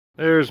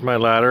There's my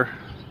ladder.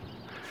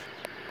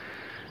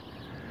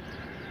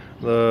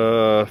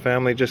 The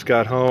family just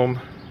got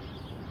home.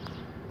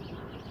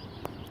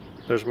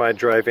 There's my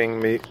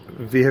driving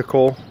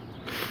vehicle.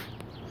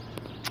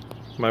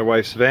 My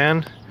wife's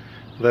van.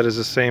 That is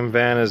the same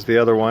van as the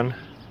other one.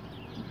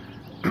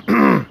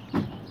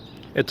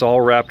 It's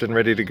all wrapped and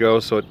ready to go,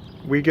 so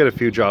we get a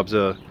few jobs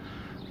a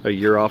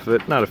year off of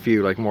it. Not a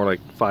few, like more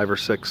like 5 or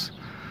 6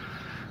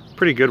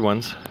 pretty good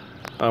ones.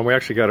 We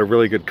actually got a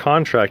really good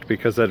contract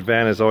because that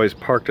van is always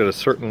parked at a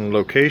certain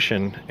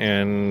location,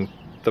 and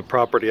the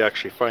property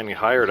actually finally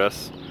hired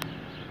us.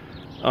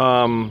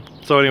 So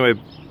anyway,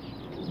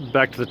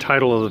 back to the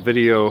title of the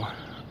video.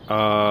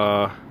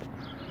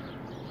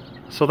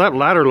 So that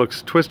ladder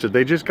looks twisted.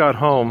 They just got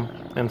home,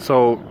 and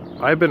so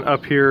I've been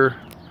up here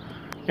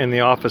in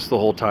the office the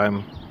whole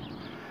time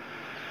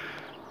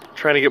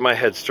trying to get my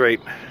head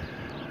straight.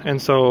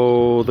 And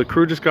so the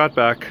crew just got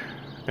back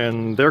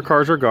and their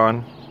cars are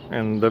gone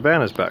and the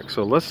van is back.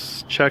 So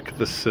let's check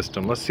the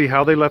system. Let's see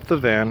how they left the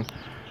van,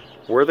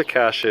 where the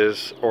cash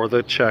is, or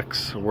the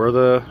checks, where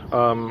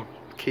the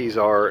keys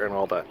are and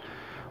all that.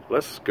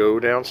 Let's go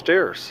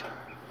downstairs.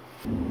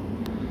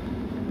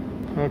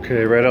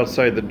 Okay, right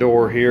outside the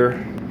door here.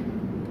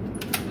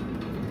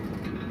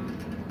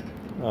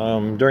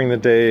 During the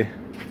day,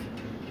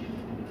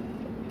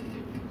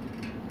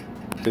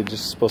 they're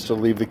just supposed to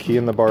leave the key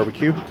in the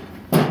barbecue.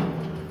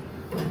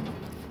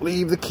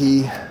 Leave the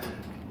key.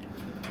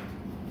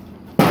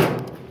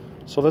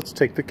 So let's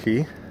take the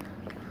key.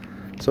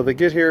 So they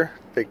get here,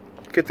 they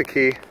get the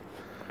key,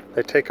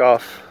 they take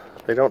off.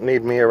 They don't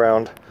need me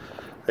around.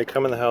 They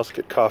come in the house,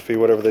 get coffee,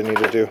 whatever they need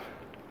to do.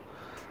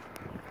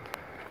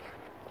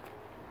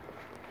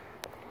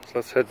 So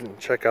let's head and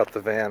check out the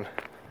van.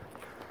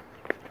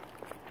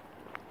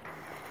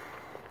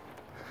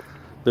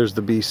 There's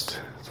the beast.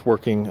 It's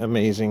working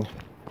amazing.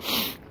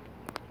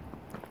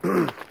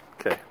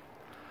 Okay.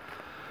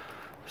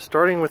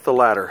 Starting with the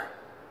ladder.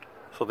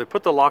 So they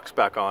put the locks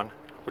back on,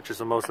 which is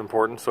the most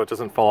important, so it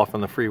doesn't fall off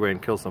on the freeway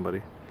and kill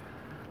somebody.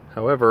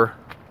 However,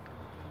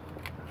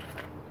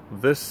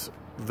 this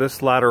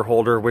ladder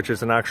holder, which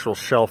is an actual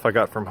shelf I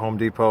got from Home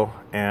Depot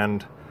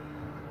and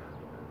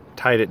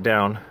tied it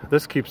down,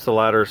 this keeps the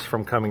ladders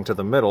from coming to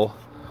the middle,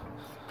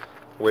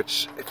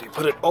 which if you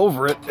put it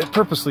over it, it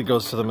purposely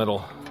goes to the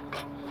middle.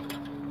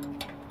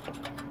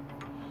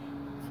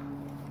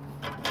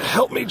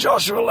 Help me,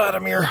 Joshua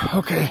Latimer.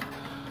 Okay,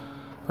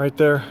 right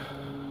there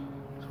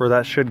is where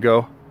that should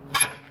go.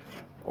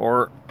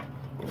 Or,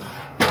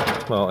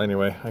 well,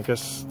 anyway, I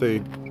guess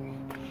I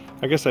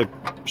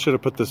should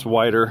have put this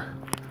wider,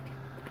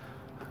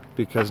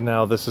 because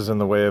now this is in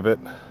the way of it,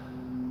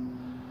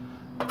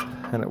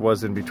 and it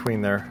was in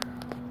between there.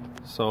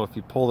 So if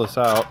you pull this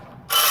out,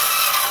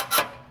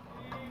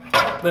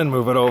 then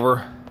move it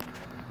over,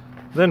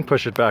 then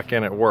push it back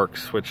in, it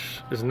works,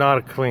 which is not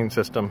a clean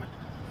system.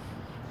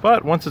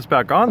 But once it's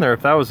back on there,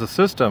 if that was the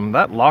system,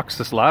 that locks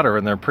this ladder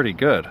in there pretty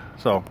good.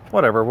 So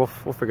whatever, we'll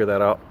figure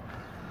that out.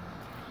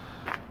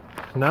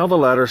 Now the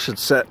ladder should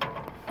set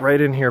right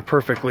in here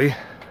perfectly.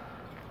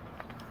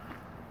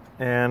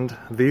 And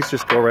these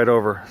just go right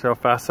over. See how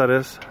fast that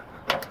is?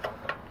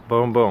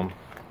 Boom, boom.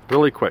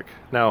 Really quick.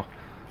 Now,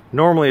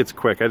 normally it's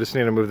quick. I just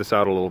need to move this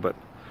out a little bit.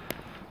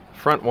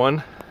 Front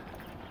one.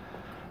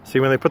 See,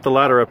 when they put the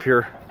ladder up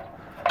here,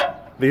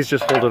 these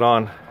just hold it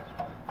on.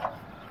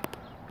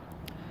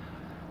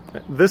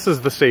 This is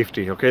the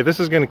safety, okay? This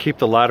is going to keep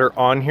the ladder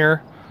on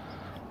here,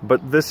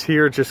 but this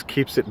here just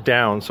keeps it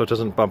down so it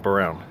doesn't bump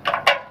around.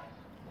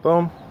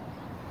 Boom.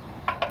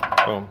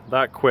 Boom.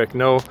 That quick.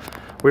 No,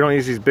 we don't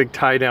use these big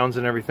tie downs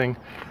and everything.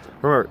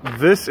 Remember,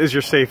 this is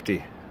your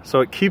safety. So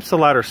it keeps the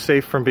ladder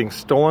safe from being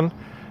stolen,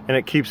 and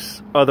it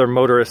keeps other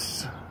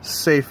motorists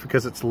safe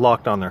because it's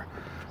locked on there.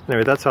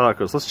 Anyway, that's how that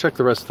goes. Let's check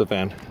the rest of the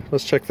van.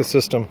 Let's check the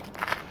system.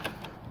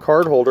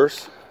 Card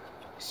holders,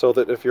 so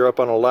that if you're up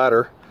on a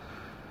ladder,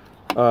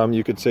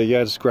 you could say,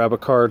 yeah, just grab a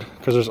card,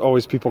 because there's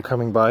always people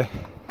coming by.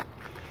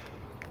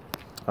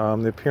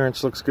 The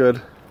appearance looks good.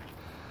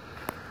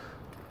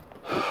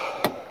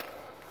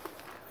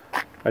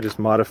 I just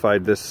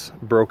modified this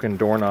broken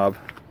doorknob,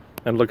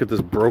 and look at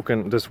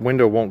this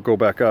window won't go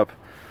back up,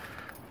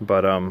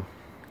 but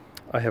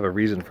I have a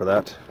reason for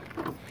that.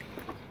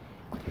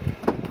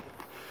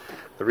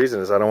 The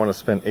reason is I don't want to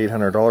spend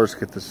 $800 to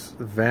get this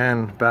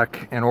van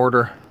back in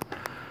order.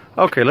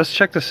 Okay, let's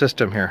check the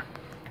system here.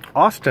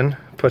 Austin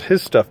put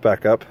his stuff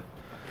back up.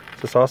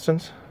 Is this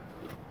Austin's?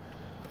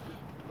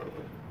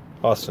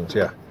 Austin's,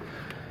 yeah.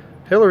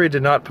 Hillary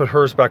did not put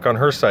hers back on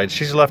her side.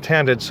 She's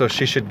left-handed, so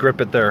she should grip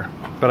it there.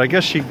 But I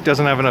guess she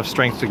doesn't have enough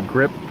strength to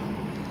grip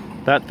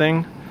that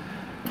thing,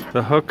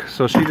 the hook,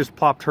 so she just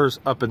plopped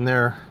hers up in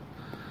there,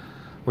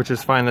 which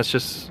is fine. That's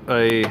just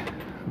a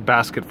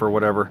basket for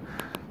whatever.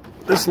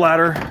 This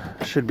ladder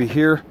should be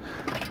here,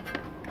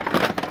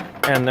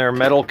 and their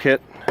metal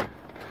kit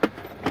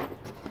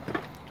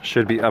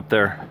should be up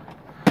there.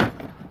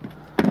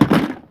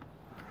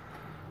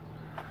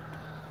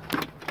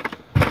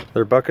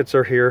 Their buckets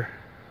are here.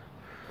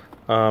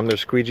 Their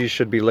squeegees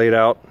should be laid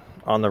out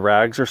on the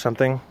rags or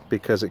something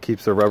because it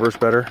keeps the rubbers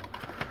better.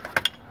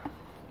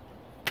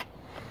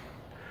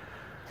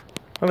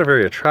 Not a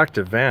very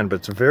attractive van, but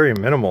it's very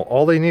minimal.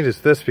 All they need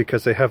is this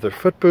because they have their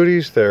foot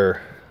booties,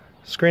 their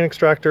screen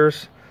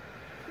extractors,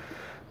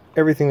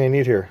 everything they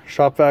need here.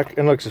 Shop vac,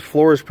 and look, the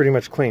floor is pretty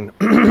much clean.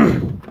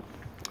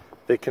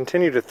 They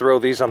continue to throw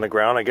these on the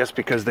ground, I guess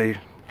because they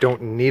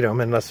don't need them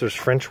unless there's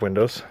French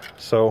windows.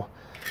 So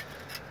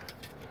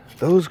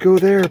those go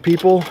there,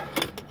 people.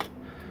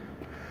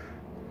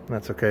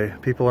 That's okay,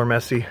 people are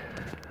messy.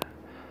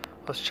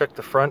 Let's check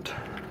the front.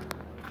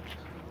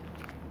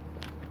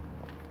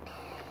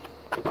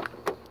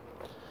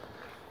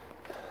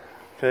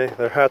 Okay,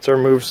 their hats are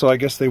moved, so I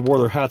guess they wore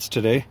their hats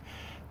today.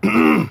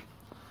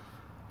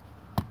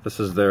 This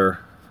is their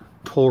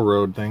toll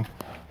road thing.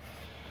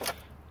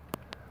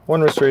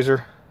 One wrist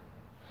razor.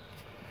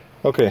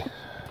 Okay,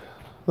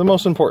 the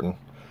most important.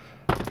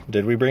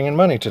 Did we bring in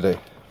money today?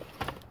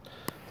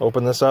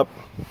 Open this up.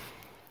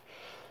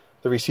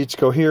 The receipts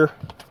go here.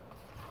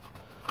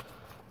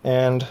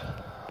 And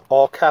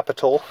all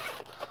capital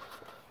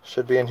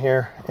should be in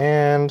here.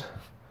 And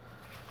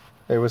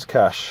it was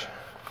cash.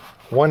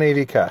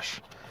 180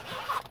 cash.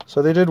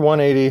 So they did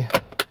 180.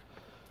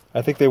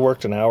 I think they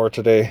worked an hour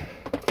today.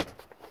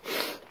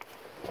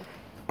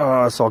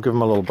 So I'll give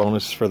them a little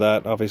bonus for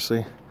that,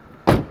 obviously,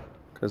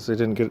 because they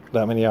didn't get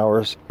that many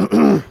hours.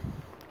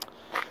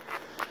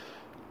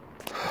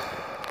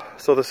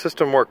 So the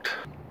system worked.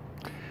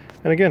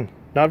 And again,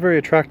 not very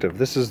attractive.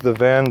 This is the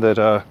van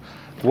that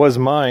was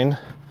mine,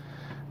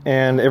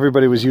 and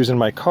everybody was using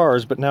my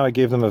cars, but now I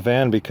gave them a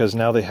van because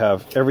now they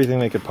have everything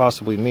they could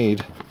possibly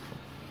need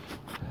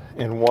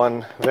in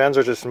one. Vans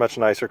are just much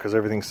nicer because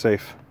everything's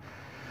safe.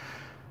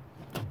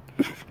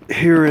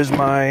 Here's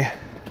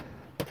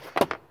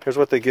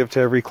what they give to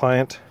every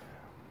client.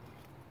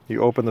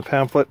 You open the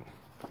pamphlet,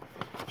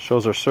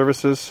 shows our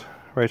services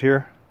right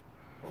here,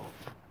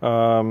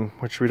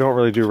 which we don't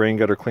really do rain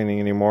gutter cleaning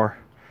anymore.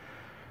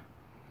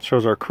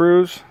 Shows our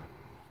crews,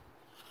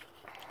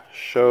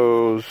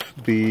 shows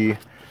the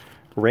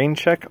rain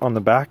check on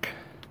the back,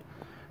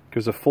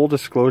 gives a full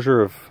disclosure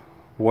of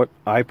what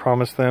I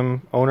promised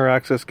them. Owner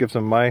access gives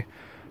them my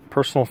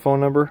personal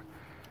phone number,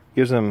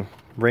 gives them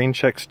rain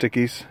check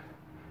stickies.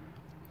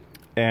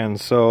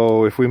 And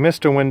so if we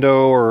missed a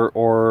window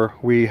or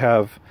we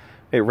have,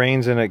 it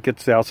rains and it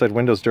gets the outside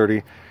windows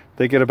dirty,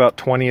 they get about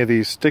 20 of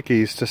these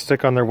stickies to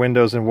stick on their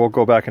windows, and we'll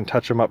go back and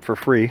touch them up for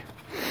free.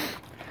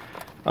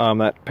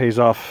 That pays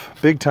off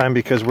big time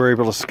because we're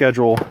able to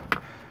schedule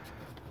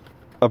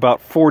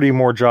about 40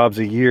 more jobs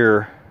a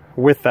year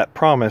with that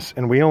promise,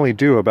 and we only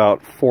do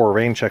about 4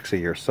 rain checks a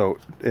year, so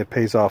it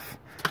pays off.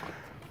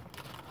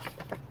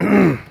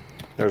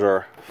 There's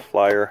our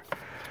flyer.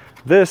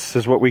 This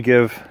is what we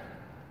give.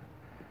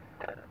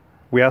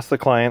 We ask the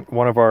client,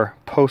 one of our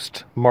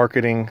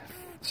post-marketing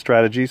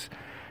strategies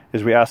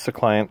is we ask the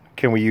client,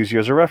 can we use you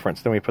as a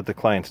reference? Then we put the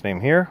client's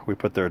name here, we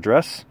put their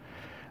address,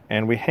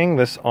 and we hang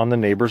this on the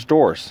neighbor's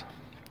doors.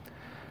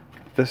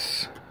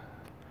 This,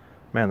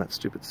 man, that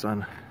stupid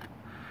sun.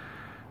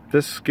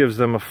 This gives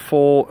them a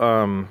full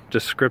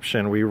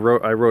description.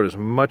 I wrote as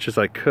much as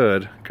I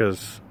could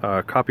because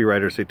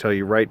copywriters, they tell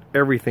you write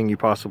everything you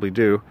possibly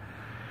do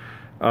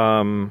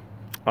on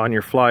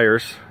your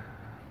flyers.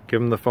 Give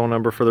them the phone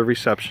number for the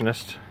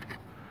receptionist,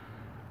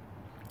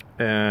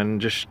 and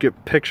just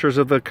get pictures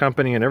of the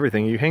company and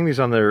everything. You hang these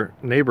on their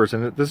neighbors,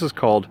 and this is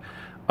called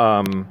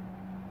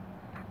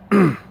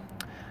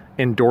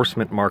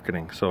endorsement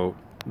marketing. So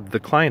the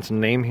client's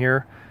name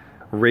here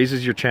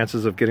raises your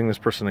chances of getting this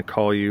person to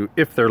call you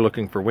if they're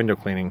looking for window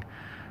cleaning.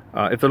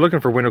 If they're looking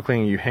for window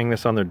cleaning, you hang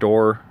this on their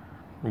door,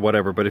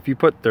 whatever. But if you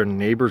put their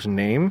neighbor's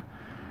name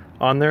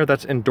on there,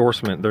 that's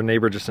endorsement. Their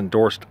neighbor just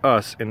endorsed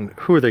us, and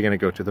who are they going to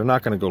go to? They're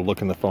not going to go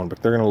look in the phone,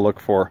 but they're going to look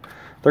for,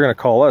 they're going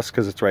to call us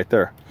because it's right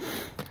there.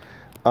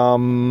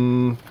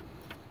 Unless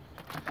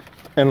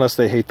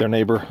they hate their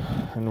neighbor,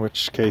 in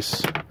which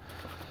case,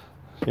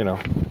 you know,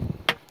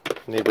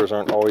 neighbors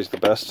aren't always the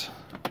best.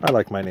 I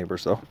like my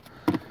neighbors though.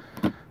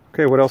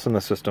 Okay, what else in the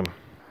system?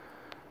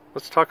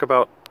 Let's talk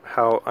about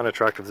how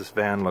unattractive this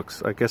van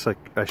looks. I guess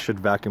I should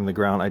vacuum the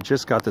ground. I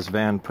just got this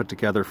van put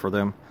together for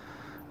them.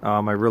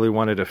 I really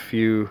wanted a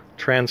few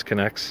trans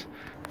connects.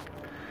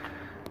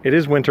 It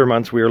is winter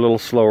months. We are a little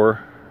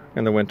slower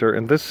in the winter,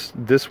 and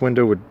this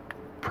window would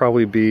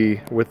probably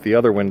be with the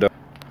other window.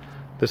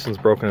 This one's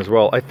broken as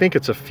well. I think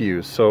it's a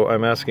fuse, so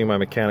I'm asking my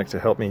mechanic to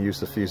help me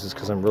use the fuses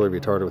because I'm really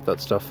retarded with that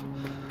stuff.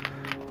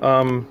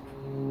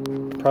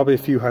 Probably a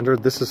few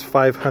hundred. This is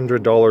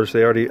 $500.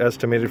 They already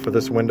estimated for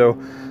this window.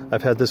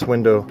 I've had this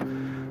window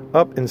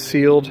up and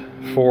sealed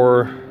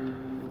for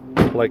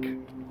like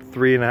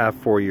 3.5,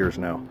 4 years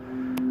now.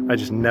 I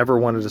just never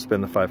wanted to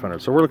spend the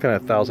 $500. So we're looking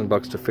at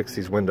 $1,000 to fix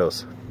these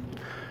windows.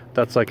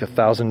 That's like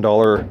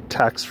 $1,000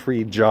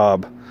 tax-free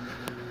job.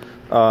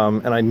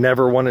 And I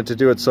never wanted to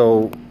do it.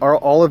 So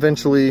I'll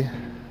eventually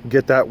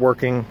get that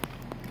working.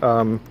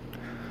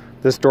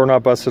 This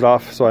doorknob busted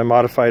off, so I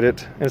modified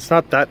it. And it's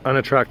not that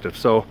unattractive.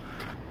 So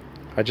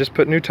I just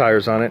put new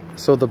tires on it.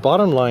 So the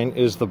bottom line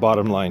is the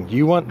bottom line.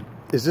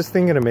 Is this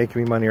thing gonna make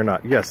me money or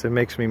not? Yes, it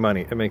makes me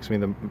money. It makes me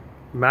the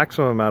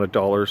maximum amount of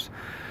dollars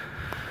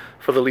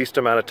for the least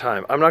amount of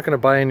time. I'm not gonna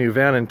buy a new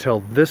van until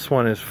this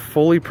one is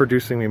fully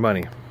producing me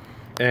money.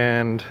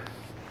 And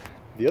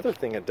the other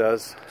thing it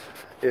does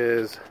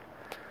is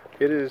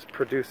it is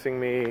producing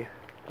me,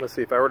 let's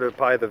see, if I were to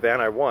buy the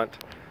van I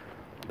want,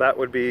 that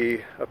would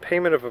be a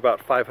payment of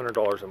about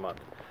 $500 a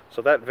month.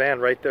 So that van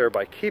right there,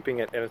 by keeping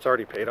it, and it's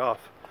already paid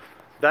off,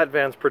 that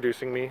van's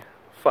producing me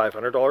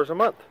 $500 a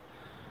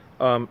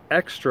month.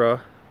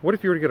 Extra, what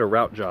if you were to get a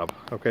route job,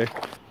 okay?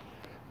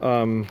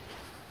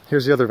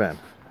 Here's the other van.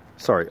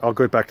 Sorry, I'll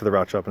go back to the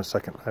route job in a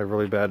second. I have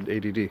really bad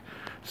ADD.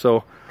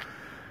 So,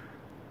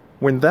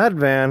 when that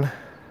van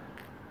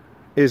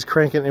is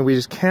cranking and we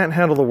just can't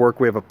handle the work,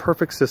 we have a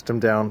perfect system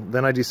down,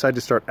 then I decide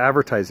to start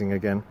advertising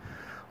again.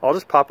 I'll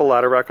just pop a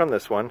ladder rack on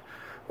this one.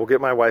 We'll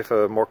get my wife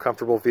a more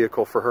comfortable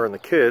vehicle for her and the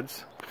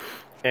kids.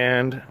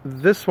 And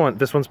this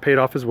one's paid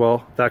off as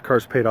well. That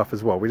car's paid off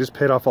as well. We just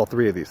paid off all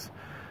three of these.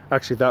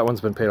 Actually, that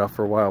one's been paid off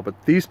for a while,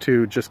 but these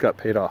two just got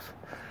paid off.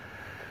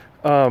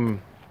 I'll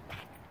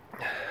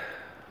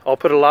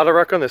put a ladder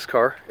rack on this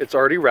car. It's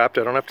already wrapped.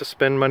 I don't have to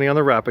spend money on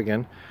the wrap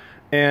again.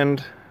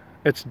 And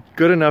it's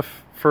good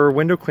enough for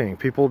window cleaning.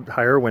 People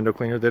hire a window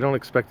cleaner. They don't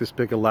expect this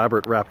big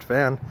elaborate wrapped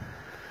van.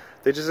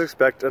 They just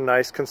expect a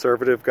nice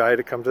conservative guy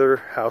to come to their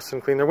house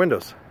and clean their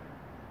windows.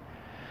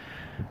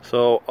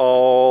 So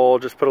I'll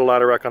just put a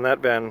ladder rack on that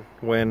van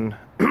when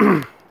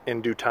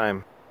in due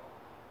time.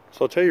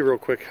 So I'll tell you real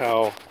quick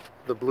how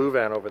the blue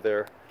van over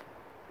there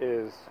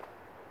is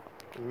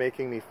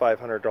making me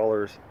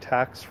 $500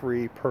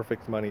 tax-free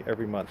perfect money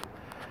every month.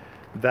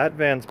 That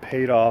van's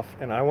paid off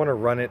and I want to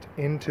run it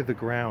into the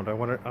ground. I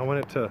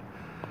want to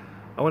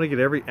get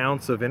every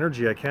ounce of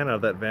energy I can out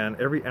of that van,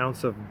 every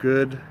ounce of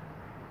good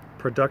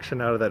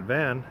production out of that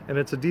van, and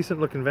it's a decent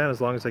looking van as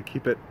long as I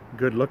keep it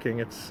good looking.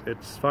 It's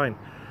fine.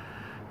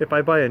 If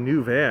I buy a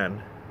new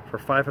van for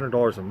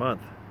 $500 a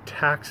month,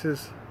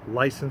 taxes,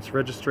 license,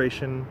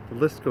 registration, the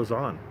list goes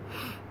on,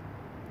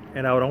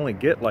 and I would only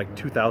get like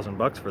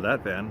 $2,000 for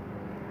that van.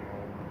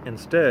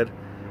 Instead,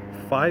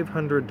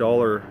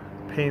 $500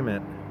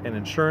 payment and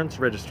insurance,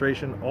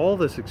 registration, all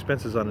this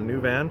expenses on a new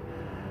van,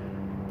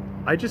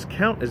 I just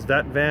count as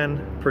that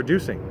van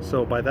producing.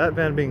 So by that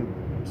van being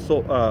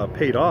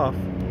paid off,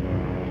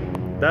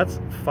 that's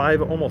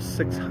almost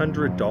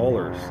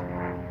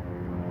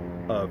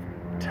 $600 of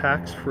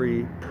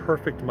tax-free,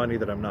 perfect money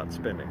that I'm not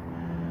spending.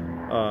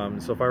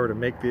 So if I were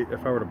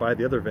to buy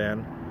the other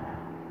van,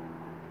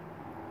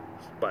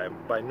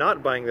 by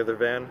not buying the other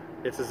van,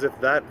 it's as if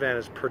that van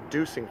is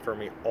producing for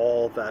me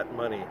all that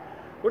money.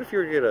 What if you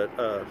were to get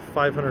a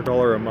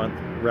 $500 a month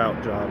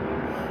route job,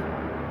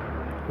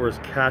 whereas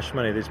cash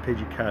money, they just paid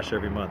you cash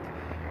every month?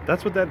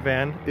 That's what that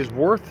van is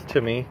worth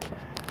to me.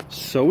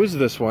 So is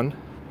this one,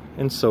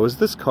 and so is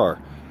this car.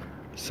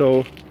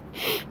 So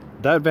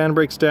that van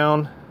breaks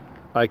down,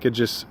 I could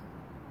just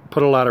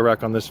put a ladder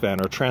rack on this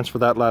van or transfer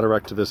that ladder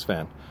rack to this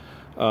van.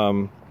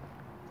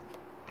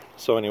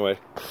 So anyway,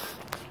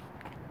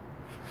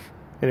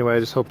 I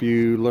just hope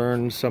you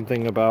learned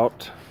something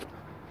about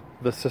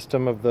the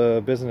system of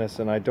the business.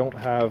 And I don't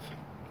have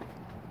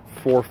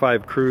 4 or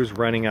 5 crews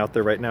running out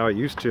there right now. I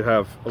used to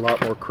have a lot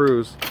more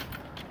crews,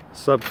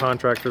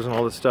 subcontractors and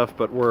all this stuff,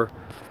 but we're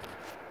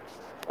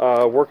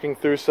working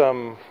through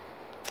some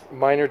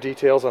minor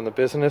details on the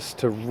business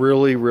to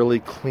really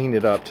clean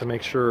it up, to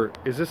make sure,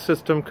 is this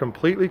system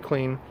completely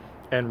clean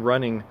and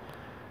running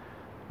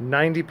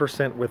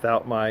 90%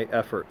 without my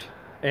effort.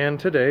 And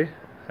today,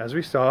 as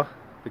we saw,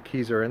 the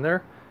keys are in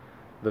there,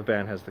 the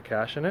van has the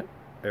cash in it,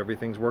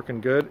 everything's working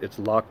good, it's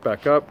locked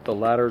back up, the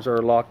ladders are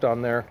locked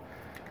on there,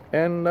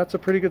 and that's a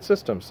pretty good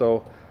system.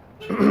 So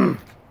I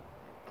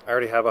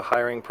already have a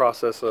hiring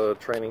process, a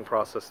training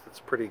process that's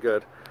pretty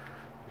good.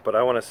 But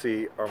I want to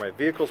see, are my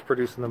vehicles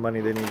producing the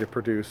money they need to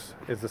produce?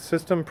 Is the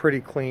system pretty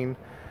clean?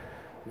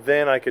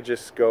 Then I could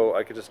just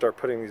start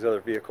putting these other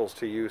vehicles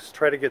to use.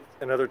 Try to get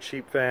another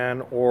cheap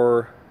van,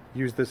 or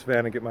use this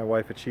van and get my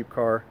wife a cheap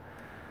car.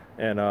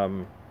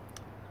 And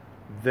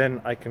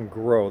then I can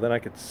grow. Then I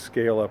could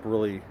scale up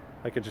really.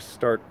 I could just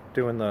start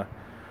doing the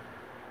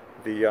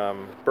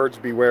Birds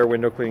Beware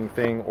window cleaning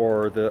thing,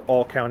 or the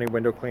all county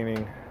window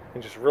cleaning,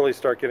 and just really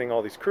start getting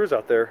all these crews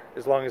out there,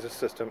 as long as the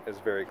system is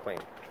very clean.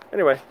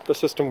 Anyway, the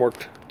system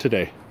worked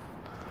today.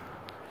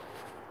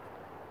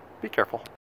 Be careful.